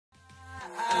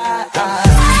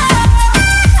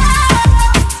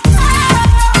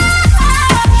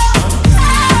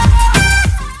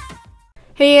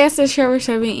Hey guys, it's Chev,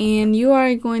 and you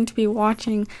are going to be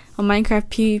watching a Minecraft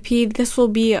PvP. This will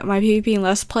be my PvP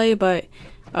Let's Play, but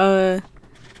what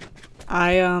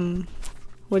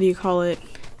do you call it?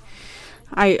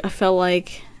 I felt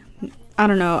like, I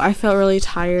don't know, I felt really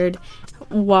tired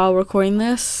while recording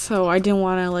this, so I didn't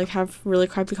want to like have really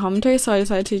crappy commentary, so I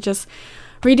decided to just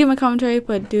redo my commentary,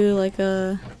 but do like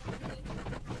a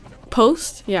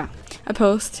post. Yeah, a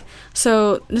post.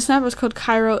 So this map is called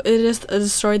Cairo. It is a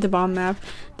destroy the bomb map.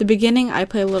 The beginning I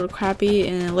play a little crappy,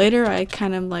 and then later I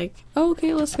kind of like, oh,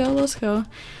 okay, let's go.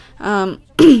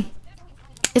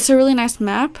 It's a really nice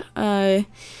map.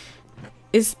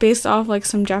 It's based off like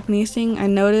some Japanese thing. I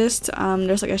noticed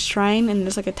there's like a shrine and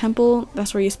there's like a temple.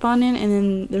 That's where you spawn in, and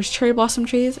then there's cherry blossom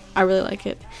trees. I really like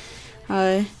it.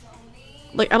 I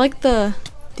like the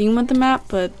theme of the map,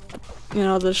 but you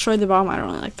know, the destroy the bomb, I don't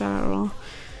really like that at all.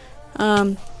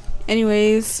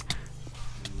 Anyways,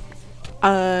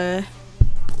 as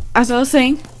I was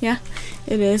saying, yeah,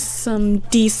 it is some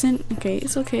decent. Okay,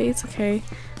 it's okay.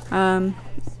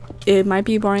 It might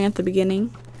be boring at the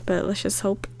beginning, but let's just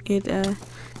hope it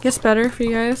gets better for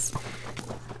you guys.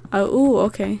 Ooh,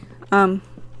 okay.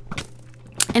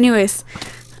 Anyways,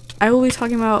 I will be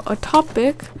talking about a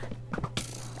topic,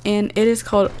 and it is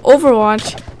called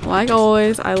Overwatch. Like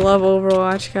always, I love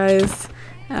Overwatch, guys.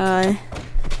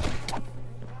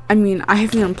 I mean, I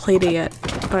haven't even played it yet,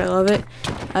 but I love it.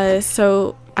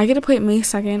 So I get to play it May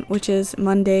 2nd, which is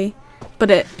Monday, but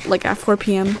at 4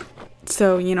 p.m.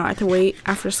 So, you know, I have to wait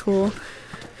after school.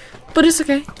 But it's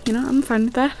okay, you know, I'm fine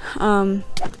with that. And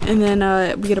then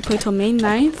we get to play till May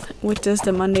 9th, which is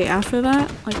the Monday after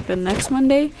that, like the next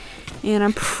Monday. And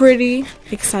I'm pretty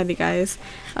excited, guys.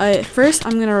 First,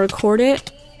 I'm gonna record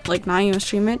it, like not even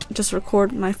stream it, just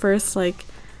record my first, like,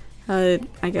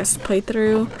 I guess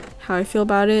playthrough, how I feel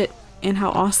about it, and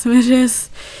how awesome it is.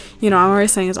 You know, I'm already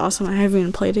saying it's awesome, I haven't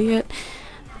even played it yet.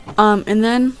 And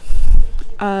then,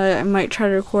 I might try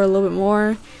to record a little bit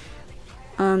more.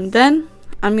 Then,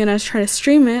 I'm gonna try to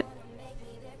stream it.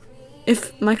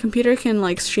 If my computer can,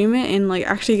 like, stream it and, like,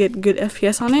 actually get good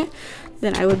FPS on it,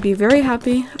 then I would be very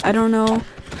happy. I don't know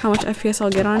how much FPS I'll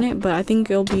get on it, but I think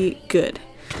it'll be good.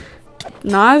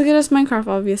 Not as good as Minecraft,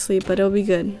 obviously, but it'll be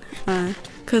good.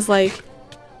 Cause like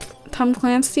Tom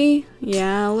Clancy,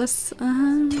 yeah, let's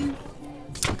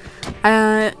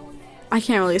I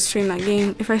can't really stream that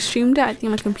game. If I streamed it, I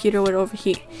think my computer would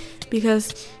overheat,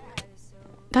 because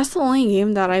that's the only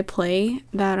game that I play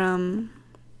that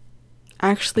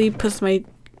actually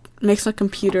makes my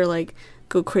computer like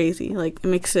go crazy, like it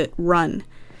makes it run.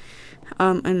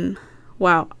 And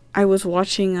wow, I was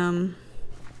watching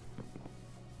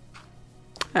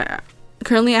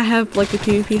currently I have like the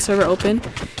PvP server open,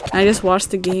 and I just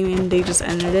watched the game and they just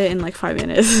ended it in like 5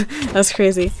 minutes. That's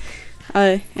crazy.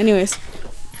 Anyways,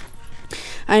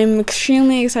 I'm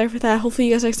extremely excited for that. Hopefully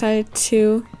you guys are excited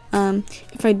too.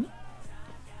 If I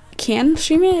can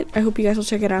stream it, I hope you guys will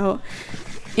check it out.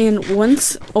 And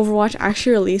once Overwatch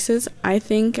actually releases, I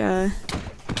think my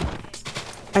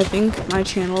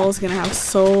channel is gonna have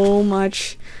so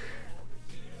much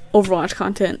Overwatch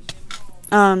content.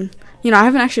 You know, I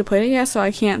haven't actually played it yet, so I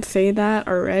can't say that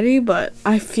already, but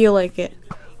I feel like it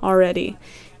already,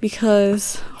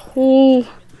 because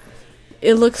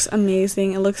it looks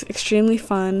amazing. It looks extremely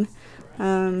fun.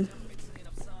 And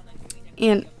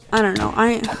I don't know,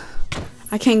 I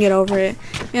can't get over it.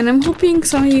 And I'm hoping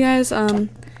some of you guys are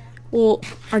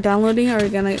downloading or are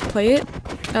gonna play it.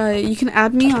 You can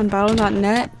add me on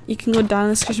battle.net. You can go down in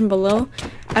the description below.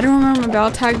 I don't remember my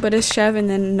Battletag, but it's Chev and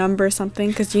then number something,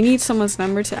 because you need someone's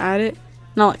number to add it.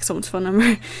 Not like someone's phone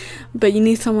number, but you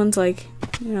need someone's, like,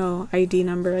 you know, ID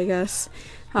number, I guess,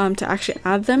 to actually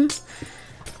add them.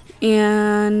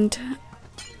 And,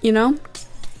 you know,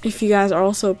 if you guys are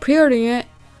also pre-ordering it,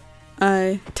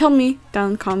 tell me down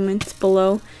in the comments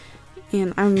below,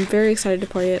 and I'm very excited to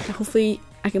play it. Hopefully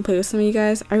I can play with some of you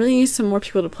guys. I really need some more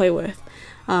people to play with.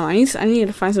 I need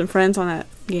to find some friends on that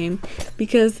game,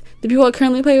 because the people I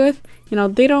currently play with, you know,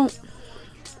 they don't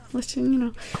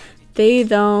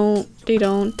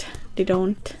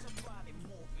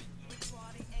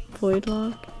void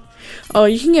log. Oh,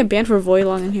 you can get banned for void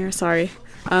log in here, sorry.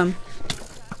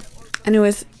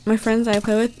 Anyways, my friends I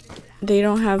play with, they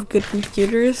don't have good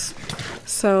computers,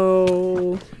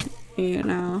 so you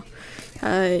know,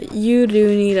 you do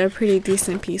need a pretty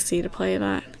decent PC to play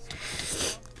that.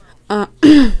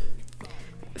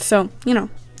 So, you know,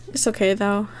 it's okay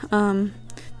though.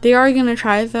 They are gonna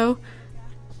try it though,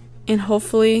 and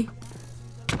hopefully.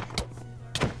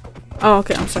 Oh,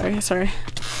 okay, I'm sorry.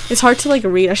 It's hard to like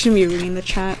read. I shouldn't be reading the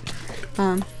chat.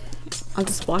 I'll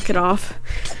just block it off.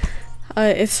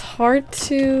 It's hard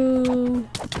to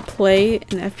play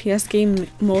an FPS game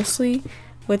mostly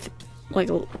with like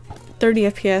 30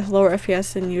 FPS, lower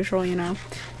FPS than usual, you know,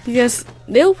 because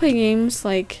they'll play games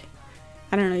like,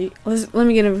 I don't know, let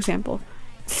me get an example.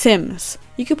 Sims.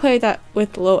 You could play that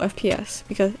with low FPS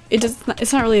because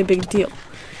it's not really a big deal.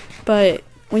 But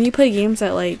when you play games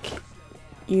that like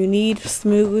you need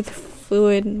smooth,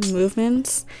 fluid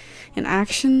movements and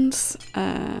actions,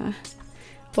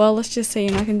 well, let's just say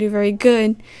you're not gonna do very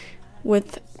good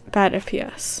with bad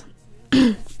FPS.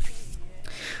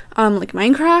 Like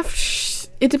Minecraft,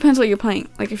 it depends what you're playing.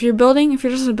 Like if you're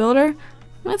just a builder,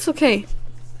 that's okay.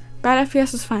 Bad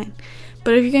FPS is fine.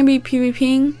 But if you're gonna be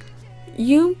PvPing,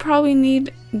 you probably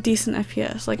need decent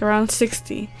FPS, like around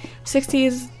 60. 60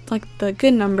 is like the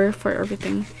good number for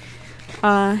everything.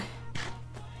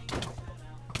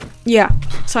 Yeah,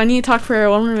 so I need to talk for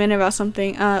 1 more minute about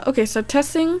something. Okay, so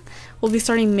testing will be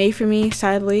starting May for me,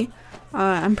 sadly.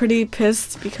 I'm pretty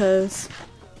pissed because,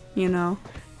 you know,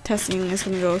 testing is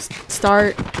gonna go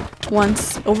start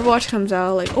once Overwatch comes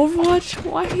out. Like, Overwatch?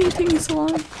 Why are you taking so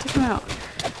long to come out?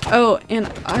 Oh,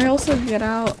 and I also get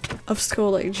out of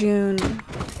school like June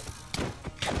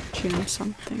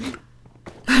something.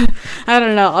 I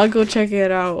don't know, I'll go check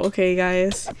it out, okay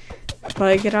guys. But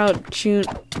I get out June,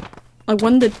 like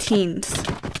one of the teens,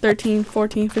 13,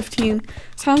 14, 15,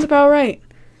 sounds about right.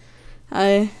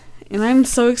 And I'm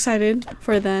so excited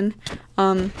for then.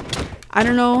 I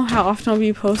don't know how often I'll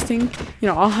be posting, you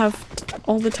know, I'll have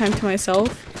all the time to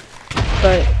myself,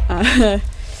 but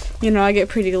you know, I get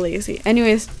pretty lazy.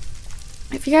 Anyways,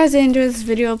 if you guys did enjoy this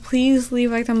video, please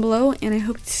leave a like down below, and I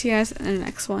hope to see you guys in the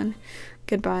next one.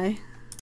 Goodbye.